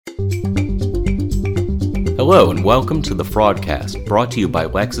Hello and welcome to the Fraudcast, brought to you by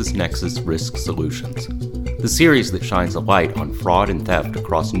LexisNexis Risk Solutions, the series that shines a light on fraud and theft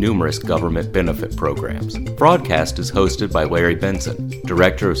across numerous government benefit programs. Fraudcast is hosted by Larry Benson,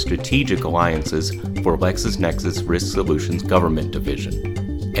 Director of Strategic Alliances for LexisNexis Risk Solutions Government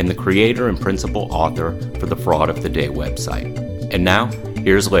Division, and the creator and principal author for the Fraud of the Day website. And now,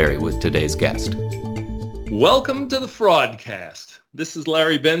 here's Larry with today's guest. Welcome to the Fraudcast. This is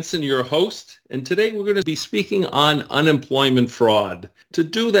Larry Benson, your host, and today we're going to be speaking on unemployment fraud. To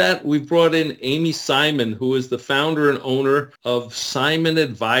do that, we've brought in Amy Simon, who is the founder and owner of Simon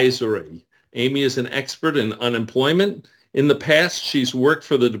Advisory. Amy is an expert in unemployment. In the past, she's worked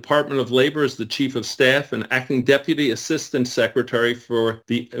for the Department of Labor as the Chief of Staff and Acting Deputy Assistant Secretary for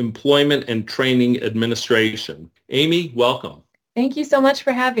the Employment and Training Administration. Amy, welcome. Thank you so much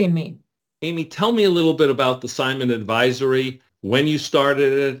for having me. Amy, tell me a little bit about the Simon Advisory, when you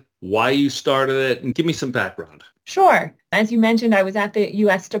started it, why you started it, and give me some background. Sure. As you mentioned, I was at the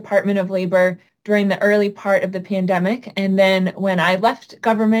U.S. Department of Labor during the early part of the pandemic. And then when I left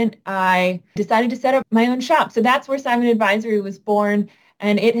government, I decided to set up my own shop. So that's where Simon Advisory was born.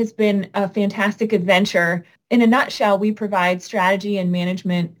 And it has been a fantastic adventure. In a nutshell, we provide strategy and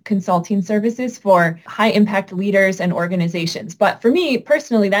management consulting services for high-impact leaders and organizations. But for me,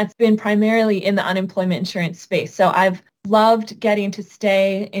 personally, that's been primarily in the unemployment insurance space. So I've loved getting to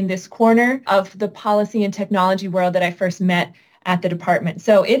stay in this corner of the policy and technology world that I first met at the department.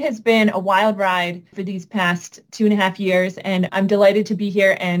 So it has been a wild ride for these past 2.5 years, and I'm delighted to be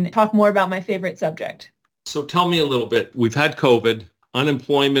here and talk more about my favorite subject. So tell me a little bit. We've had COVID.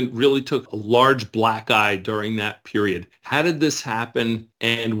 Unemployment really took a large black eye during that period. How did this happen,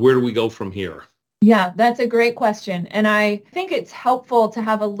 and where do we go from here? Yeah, that's a great question. And I think it's helpful to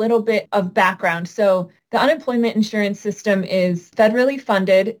have a little bit of background. So the unemployment insurance system is federally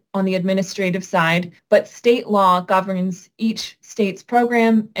funded on the administrative side, but state law governs each state's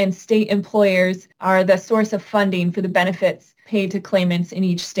program, and state employers are the source of funding for the benefits paid to claimants in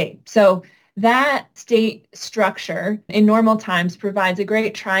each state. So that state structure in normal times provides a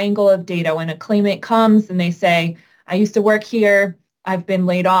great triangle of data. When a claimant comes and they say, I used to work here, I've been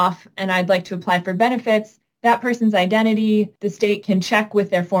laid off, and I'd like to apply for benefits, that person's identity, the state can check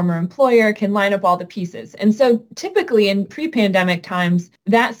with their former employer, can line up all the pieces. And so typically in pre-pandemic times,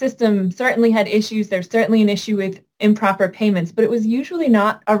 that system certainly had issues. There's certainly an issue with improper payments, but it was usually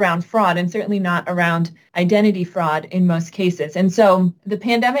not around fraud and certainly not around identity fraud in most cases. And so the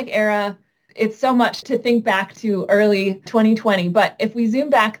pandemic era, it's so much to think back to early 2020. But if we zoom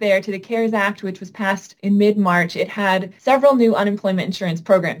back there to the CARES Act, which was passed in mid-March, it had several new unemployment insurance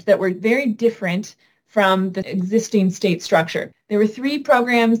programs that were very different from the existing state structure. There were 3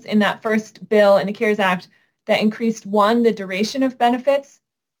 programs in that first bill in the CARES Act that increased 1, the duration of benefits,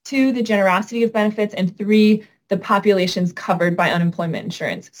 2, the generosity of benefits, and 3, the populations covered by unemployment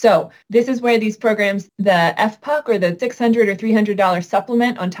insurance. So this is where these programs, the FPUC or the $600 or $300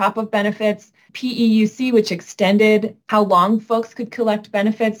 supplement on top of benefits, PEUC, which extended how long folks could collect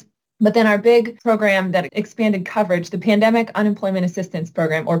benefits. But then our big program that expanded coverage, the Pandemic Unemployment Assistance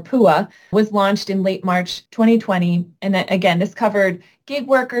Program, or PUA, was launched in late March 2020. And then, again, this covered gig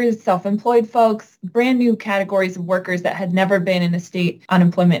workers, self-employed folks, brand new categories of workers that had never been in the state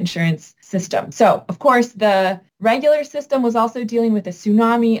unemployment insurance system. So, of course, the regular system was also dealing with a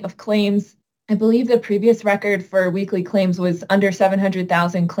tsunami of claims. I believe the previous record for weekly claims was under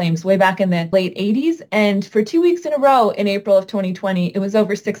 700,000 claims way back in the late 80s. And for 2 weeks in a row in April of 2020, it was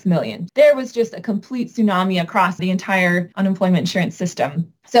over 6 million. There was just a complete tsunami across the entire unemployment insurance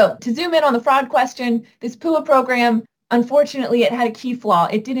system. So to zoom in on the fraud question, this PUA program, unfortunately, it had a key flaw.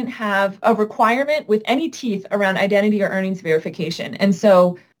 It didn't have a requirement with any teeth around identity or earnings verification. And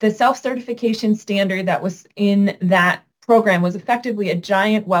so the self-certification standard that was in that program was effectively a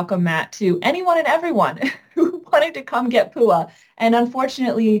giant welcome mat to anyone and everyone who wanted to come get PUA. And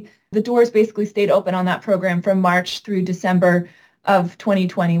unfortunately, the doors basically stayed open on that program from March through December of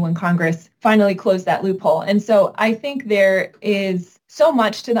 2020 when Congress finally closed that loophole. And so I think there is so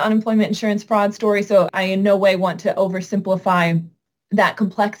much to the unemployment insurance fraud story, so I in no way want to oversimplify that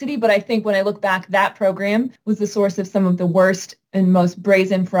complexity. But I think when I look back, that program was the source of some of the worst and most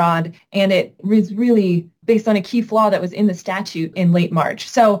brazen fraud. And it was really based on a key flaw that was in the statute in late March.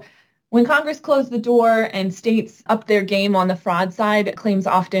 So when Congress closed the door and states upped their game on the fraud side, claims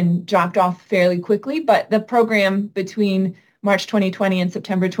often dropped off fairly quickly. But the program between March 2020 and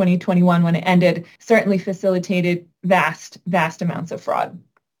September 2021, when it ended, certainly facilitated vast amounts of fraud.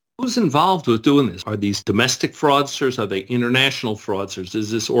 Who's involved with doing this? Are these domestic fraudsters? Are they international fraudsters? Is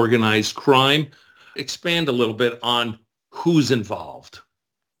this organized crime? Expand a little bit on who's involved.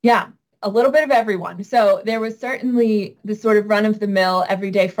 Yeah. a little bit of everyone. So there was certainly the sort of run-of-the-mill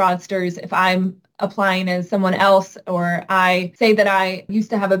everyday fraudsters. If I'm applying as someone else, or I say that I used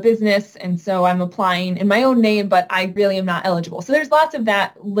to have a business and so I'm applying in my own name, but I really am not eligible. So there's lots of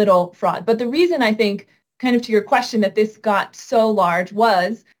that little fraud. But the reason I think, kind of to your question, that this got so large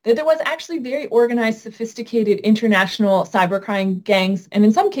was that there was actually very organized, sophisticated international cybercrime gangs. And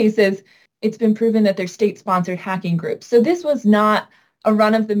in some cases, it's been proven that they're state-sponsored hacking groups. So this was not a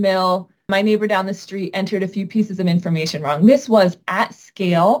run-of-the-mill, my neighbor down the street entered a few pieces of information wrong. This was at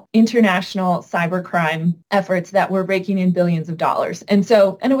scale international cybercrime efforts that were raking in billions of dollars. And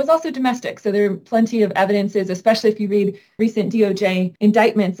it was also domestic. So there are plenty of evidences, especially if you read recent DOJ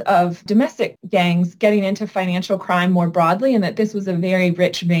indictments of domestic gangs getting into financial crime more broadly, and that this was a very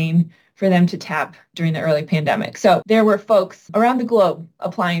rich vein for them to tap during the early pandemic. So there were folks around the globe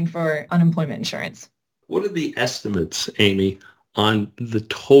applying for unemployment insurance. What are the estimates, Amy, on the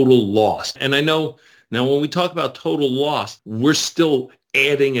total loss? And I know now when we talk about total loss, we're still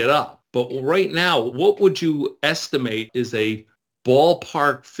adding it up. But right now, what would you estimate is a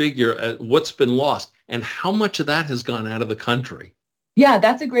ballpark figure at what's been lost, and how much of that has gone out of the country? Yeah,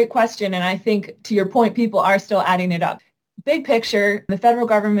 that's a great question. And I think, to your point, people are still adding it up. Big picture, the federal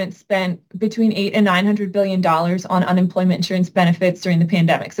government spent between $800 and $900 billion on unemployment insurance benefits during the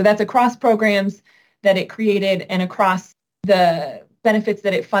pandemic. So that's across programs that it created and across the benefits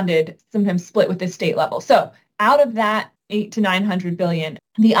that it funded, sometimes split with the state level. So out of that $800 to $900 billion,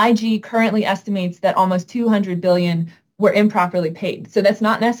 the IG currently estimates that almost $200 billion were improperly paid. So that's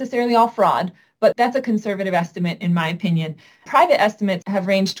not necessarily all fraud, but that's a conservative estimate in my opinion. Private estimates have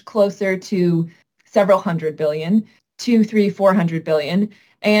ranged closer to several hundred billion, 200, 300, 400 billion.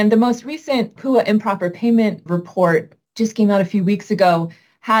 And the most recent PUA improper payment report just came out a few weeks ago,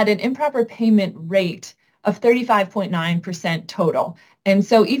 had an improper payment rate of 35.9% total. And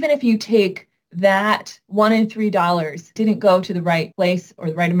so even if you take that $1 in $3 didn't go to the right place or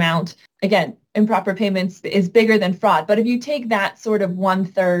the right amount, again, improper payments is bigger than fraud. But if you take that sort of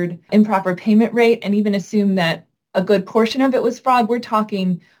 1/3 improper payment rate and even assume that a good portion of it was fraud, we're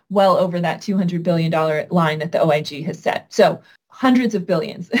talking well over that $200 billion line that the OIG has set. So hundreds of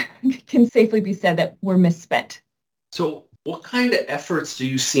billions can safely be said that were misspent. So what kind of efforts do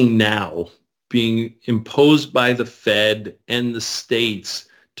you see now being imposed by the Fed and the states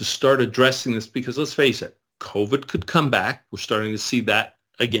to start addressing this? Because let's face it, COVID could come back. We're starting to see that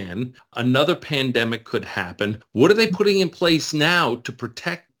again. Another pandemic could happen. What are they putting in place now to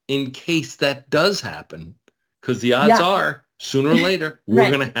protect in case that does happen? Because the odds are sooner or later, we're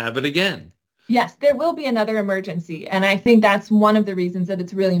Right. going to have it again. Yes, there will be another emergency. And I think that's one of the reasons that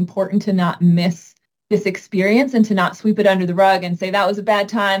it's really important to not miss this experience and to not sweep it under the rug and say that was a bad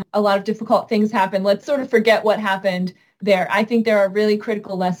time. A lot of difficult things happened. Let's sort of forget what happened there. I think there are really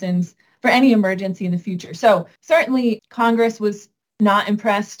critical lessons for any emergency in the future. So certainly Congress was not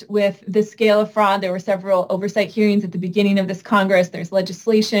impressed with the scale of fraud. There were several oversight hearings at the beginning of this Congress. There's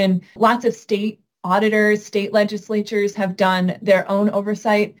legislation. Lots of state auditors, state legislatures have done their own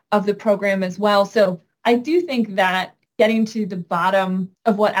oversight of the program as well. So I do think that getting to the bottom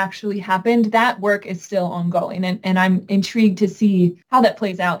of what actually happened, that work is still ongoing. And I'm intrigued to see how that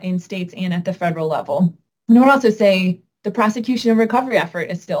plays out in states and at the federal level. And I would also say the prosecution and recovery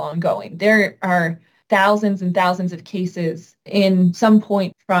effort is still ongoing. There are thousands and thousands of cases in some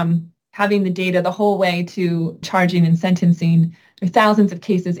point from having the data the whole way to charging and sentencing. There are thousands of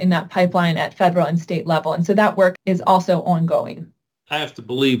cases in that pipeline at federal and state level. And so that work is also ongoing. I have to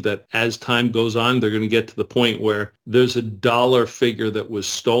believe that as time goes on, they're going to get to the point where there's a dollar figure that was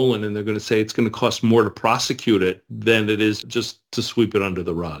stolen, and they're going to say it's going to cost more to prosecute it than it is just to sweep it under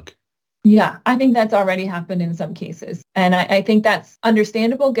the rug. Yeah, I think that's already happened in some cases. And I think that's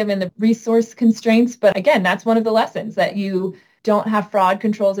understandable given the resource constraints. But again, that's one of the lessons, that you don't have fraud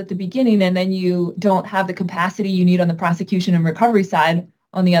controls at the beginning, and then you don't have the capacity you need on the prosecution and recovery side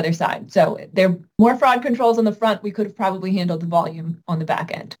on the other side. So there are more fraud controls on the front. We could have probably handled the volume on the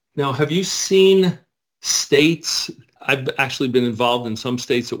back end. Now, have you seen states? I've actually been involved in some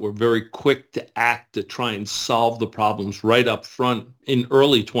states that were very quick to act to try and solve the problems right up front in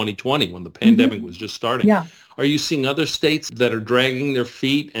early 2020 when the pandemic was just starting. Yeah. Are you seeing other states that are dragging their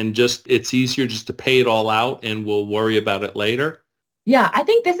feet and just it's easier just to pay it all out and we'll worry about it later? Yeah, I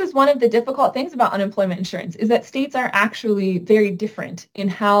think this is one of the difficult things about unemployment insurance, is that states are actually very different in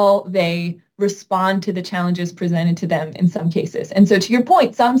how they respond to the challenges presented to them in some cases. And so to your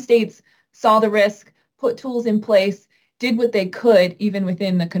point, some states saw the risk, put tools in place, did what they could, even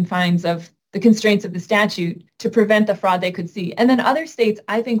within the confines of the constraints of the statute to prevent the fraud they could see. And then other states,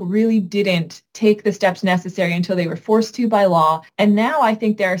 I think, really didn't take the steps necessary until they were forced to by law. And now I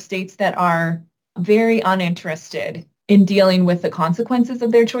think there are states that are very uninterested in dealing with the consequences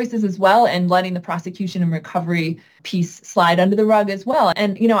of their choices as well and letting the prosecution and recovery piece slide under the rug as well.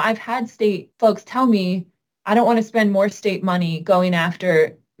 And, I've had state folks tell me, I don't want to spend more state money going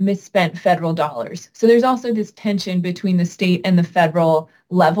after misspent federal dollars. So there's also this tension between the state and the federal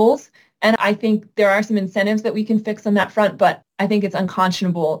levels. And I think there are some incentives that we can fix on that front, but I think it's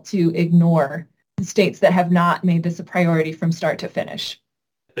unconscionable to ignore the states that have not made this a priority from start to finish.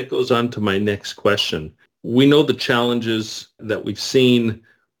 That goes on to my next question. We know the challenges that we've seen.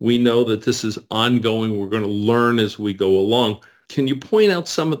 We know that this is ongoing. We're going to learn as we go along. Can you point out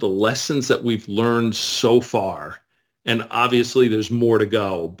some of the lessons that we've learned so far? And obviously there's more to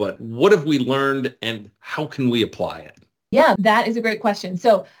go, but what have we learned and how can we apply it? Yeah, that is a great question.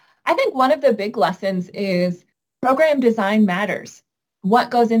 So I think one of the big lessons is program design matters.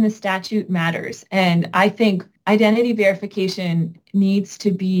 What goes in the statute matters. And I think identity verification needs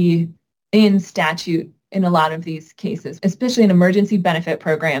to be in statute in a lot of these cases, especially in emergency benefit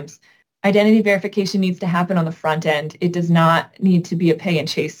programs. Identity verification needs to happen on the front end. It does not need to be a pay and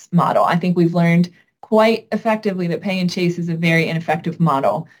chase model. I think we've learned quite effectively that pay and chase is a very ineffective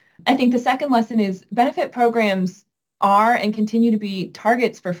model. I think the second lesson is benefit programs are and continue to be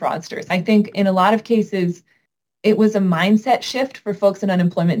targets for fraudsters. I think in a lot of cases, it was a mindset shift for folks in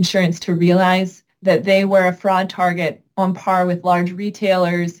unemployment insurance to realize that they were a fraud target on par with large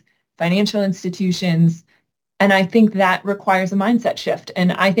retailers, financial institutions. And I think that requires a mindset shift.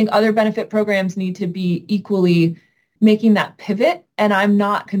 And I think other benefit programs need to be equally making that pivot. And I'm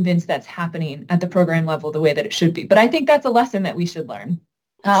not convinced that's happening at the program level the way that it should be. But I think that's a lesson that we should learn.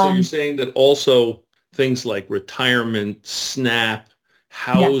 So you're saying that also things like retirement, SNAP,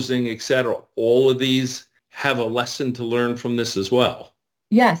 housing, et cetera, all of these have a lesson to learn from this as well.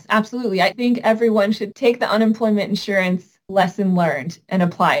 Yes, absolutely. I think everyone should take the unemployment insurance lesson learned and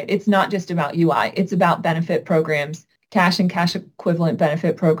apply it. It's not just about UI. It's about benefit programs. Cash and cash equivalent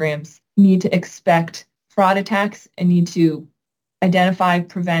benefit programs need to expect fraud attacks and need to identify,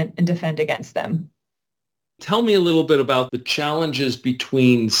 prevent, and defend against them. Tell me a little bit about the challenges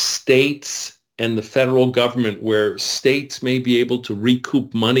between states and the federal government, where states may be able to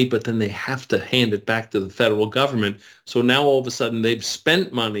recoup money, but then they have to hand it back to the federal government. So now all of a sudden they've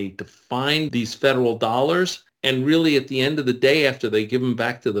spent money to find these federal dollars. And really at the end of the day, after they give them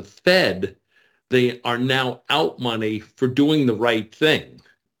back to the Fed, they are now out money for doing the right thing.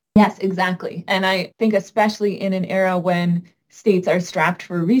 Yes, exactly. And I think especially in an era when states are strapped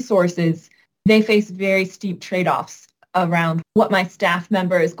for resources, they face very steep trade-offs around what my staff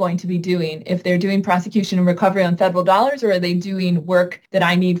member is going to be doing, if they're doing prosecution and recovery on federal dollars, or are they doing work that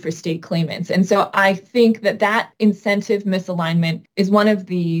I need for state claimants. And so I think that incentive misalignment is one of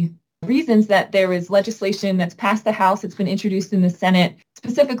the reasons that there is legislation that's passed the House, it's been introduced in the Senate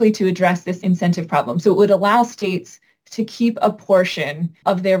specifically to address this incentive problem. So it would allow states to keep a portion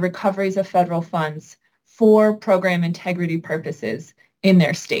of their recoveries of federal funds for program integrity purposes in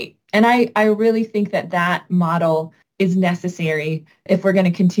their state. And I really think that model is necessary if we're going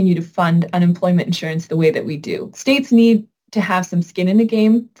to continue to fund unemployment insurance the way that we do. States need to have some skin in the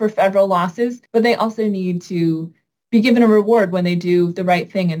game for federal losses, but they also need to be given a reward when they do the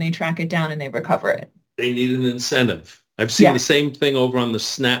right thing and they track it down and they recover it. They need an incentive. I've seen the same thing over on the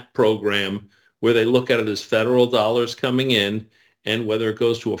SNAP program, where they look at it as federal dollars coming in, and whether it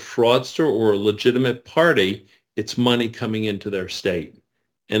goes to a fraudster or a legitimate party, it's money coming into their state.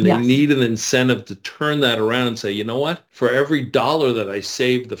 And they need an incentive to turn that around and say, you know what? For every dollar that I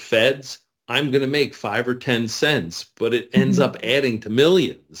save the feds, I'm going to make 5 or 10 cents, but it ends up adding to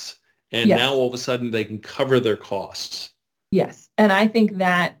millions. And now all of a sudden they can cover their costs. Yes. And I think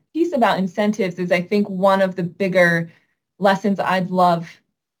that piece about incentives is, I think, one of the bigger lessons I'd love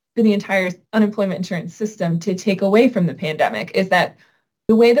for the entire unemployment insurance system to take away from the pandemic is that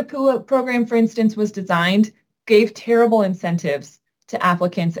the way the PUA program, for instance, was designed gave terrible incentives to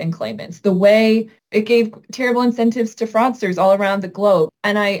applicants and claimants. The way it gave terrible incentives to fraudsters all around the globe.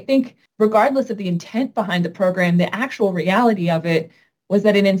 And I think regardless of the intent behind the program, the actual reality of it was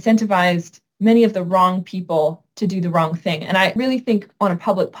that it incentivized many of the wrong people to do the wrong thing. And I really think on a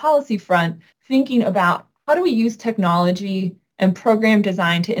public policy front, thinking about how do we use technology and program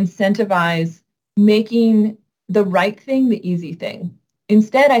design to incentivize making the right thing the easy thing.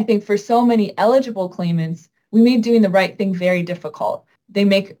 Instead, I think for so many eligible claimants, we made doing the right thing very difficult. They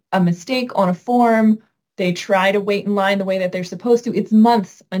make a mistake on a form, They try to wait in line the way that they're supposed to. It's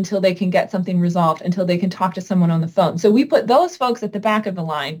months until they can get something resolved, until they can talk to someone on the phone. So we put those folks at the back of the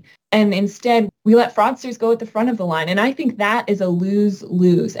line, and instead we let fraudsters go at the front of the line. And I think that is a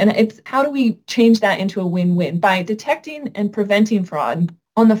lose-lose. And it's how do we change that into a win-win? By detecting and preventing fraud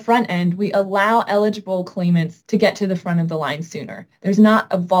on the front end, we allow eligible claimants to get to the front of the line sooner. There's not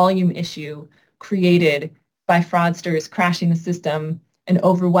a volume issue created by fraudsters crashing the system and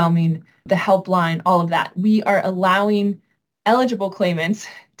overwhelming the helpline, all of that. We are allowing eligible claimants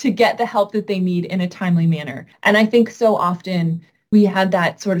to get the help that they need in a timely manner. And I think so often we had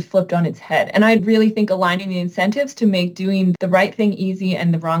that sort of flipped on its head. And I really think aligning the incentives to make doing the right thing easy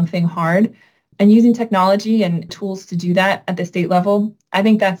and the wrong thing hard, and using technology and tools to do that at the state level, I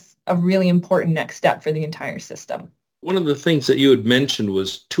think that's a really important next step for the entire system. One of the things that you had mentioned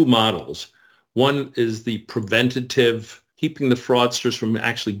was two models. One is the preventative, keeping the fraudsters from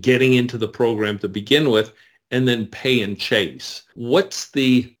actually getting into the program to begin with, and then pay and chase. What's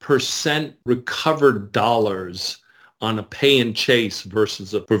the percent recovered dollars on a pay and chase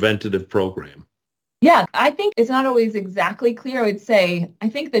versus a preventative program? Yeah, I think it's not always exactly clear. I would say, I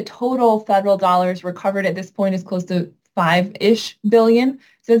think the total federal dollars recovered at this point is close to $5-ish billion.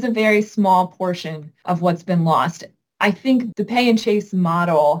 So it's a very small portion of what's been lost. I think the pay and chase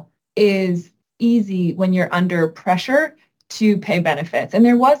model is easy when you're under pressure to pay benefits. And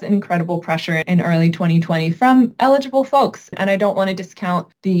there was incredible pressure in early 2020 from eligible folks. And I don't want to discount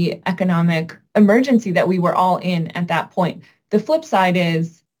the economic emergency that we were all in at that point. The flip side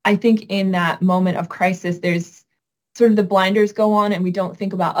is, I think in that moment of crisis, there's sort of the blinders go on and we don't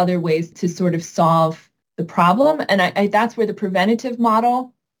think about other ways to sort of solve the problem. And I that's where the preventative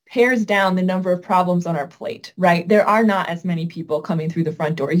model pares down the number of problems on our plate, right? There are not as many people coming through the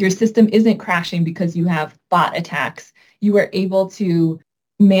front door. Your system isn't crashing because you have bot attacks. You are able to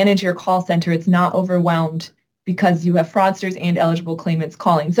manage your call center. It's not overwhelmed because you have fraudsters and eligible claimants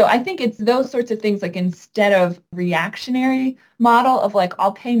calling. So I think it's those sorts of things, like instead of reactionary model of like,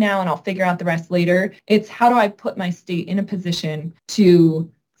 I'll pay now and I'll figure out the rest later. It's how do I put my state in a position to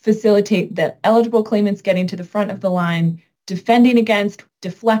facilitate the eligible claimants getting to the front of the line, defending against,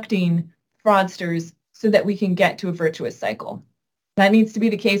 deflecting fraudsters so that we can get to a virtuous cycle. That needs to be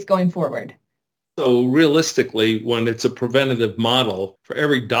the case going forward. So realistically, when it's a preventative model, for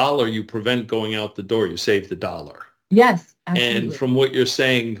every dollar you prevent going out the door, you save the dollar. Yes, absolutely. And from what you're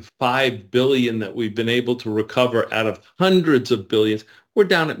saying, $5 billion that we've been able to recover out of hundreds of billions, we're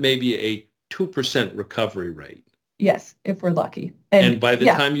down at maybe a 2% recovery rate. Yes, if we're lucky. And by the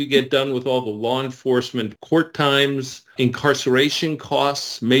time you get done with all the law enforcement court times, incarceration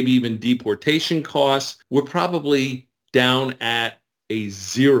costs, maybe even deportation costs, we're probably down at a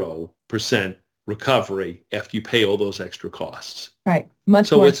 0% recovery after you pay all those extra costs. Right. Much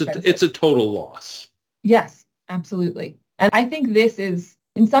so more it's a total loss. Yes, absolutely. And I think this is,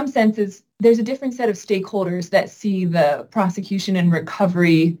 in some senses, there's a different set of stakeholders that see the prosecution and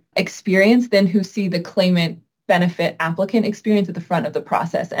recovery experience than who see the claimant benefit applicant experience at the front of the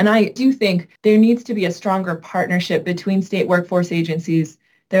process. And I do think there needs to be a stronger partnership between state workforce agencies,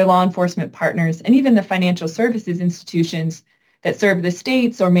 their law enforcement partners, and even the financial services institutions that serve the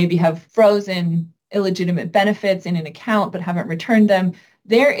states or maybe have frozen illegitimate benefits in an account but haven't returned them.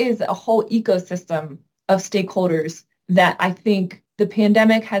 There is a whole ecosystem of stakeholders that I think the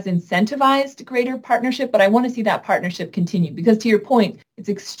pandemic has incentivized greater partnership, but I want to see that partnership continue because, to your point, it's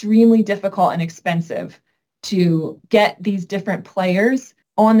extremely difficult and expensive to get these different players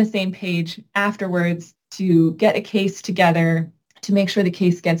on the same page afterwards to get a case together, to make sure the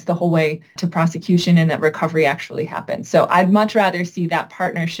case gets the whole way to prosecution and that recovery actually happens. So I'd much rather see that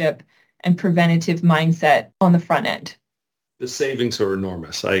partnership and preventative mindset on the front end. The savings are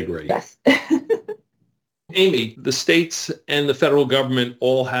enormous. I agree. Yes. Amy, the states and the federal government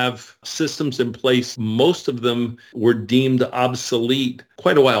all have systems in place. Most of them were deemed obsolete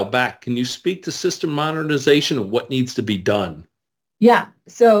quite a while back. Can you speak to system modernization and what needs to be done? Yeah.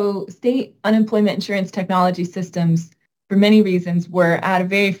 So state unemployment insurance technology systems, for many reasons, were at a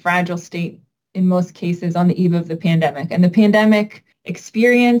very fragile state in most cases on the eve of the pandemic. And the pandemic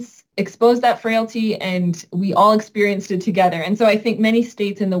experience exposed that frailty, and we all experienced it together. And so I think many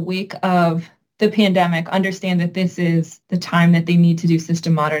states in the wake of the pandemic understand that this is the time that they need to do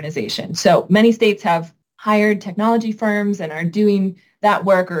system modernization. So many states have hired technology firms and are doing that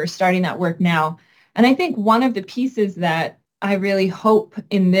work or starting that work now. And I think one of the pieces that I really hope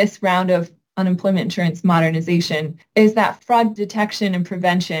in this round of unemployment insurance modernization is that fraud detection and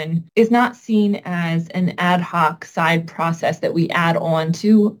prevention is not seen as an ad hoc side process that we add on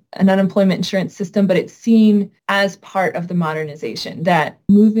to an unemployment insurance system, but it's seen as part of the modernization, that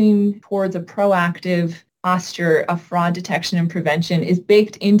moving towards a proactive posture of fraud detection and prevention is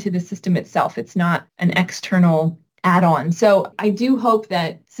baked into the system itself. It's not an external add-on. So I do hope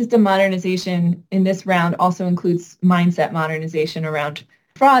that system modernization in this round also includes mindset modernization around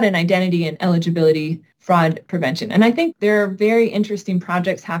fraud and identity and eligibility fraud prevention. And I think there are very interesting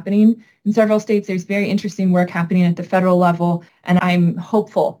projects happening in several states. There's very interesting work happening at the federal level. And I'm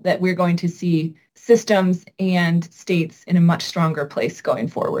hopeful that we're going to see systems and states in a much stronger place going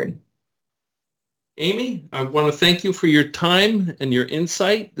forward. Amy, I want to thank you for your time and your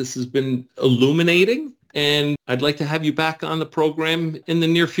insight. This has been illuminating. And I'd like to have you back on the program in the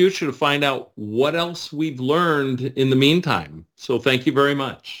near future to find out what else we've learned in the meantime. So thank you very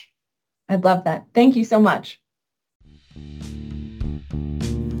much. I'd love that. Thank you so much.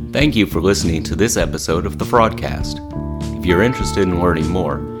 Thank you for listening to this episode of the Fraudcast. If you're interested in learning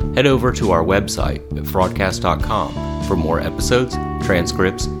more, head over to our website at fraudcast.com for more episodes,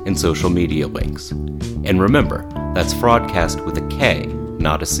 transcripts, and social media links. And remember, that's Fraudcast with a K,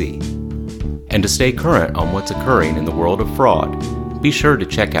 not a C. And to stay current on what's occurring in the world of fraud, be sure to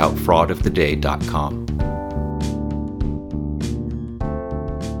check out fraudoftheday.com.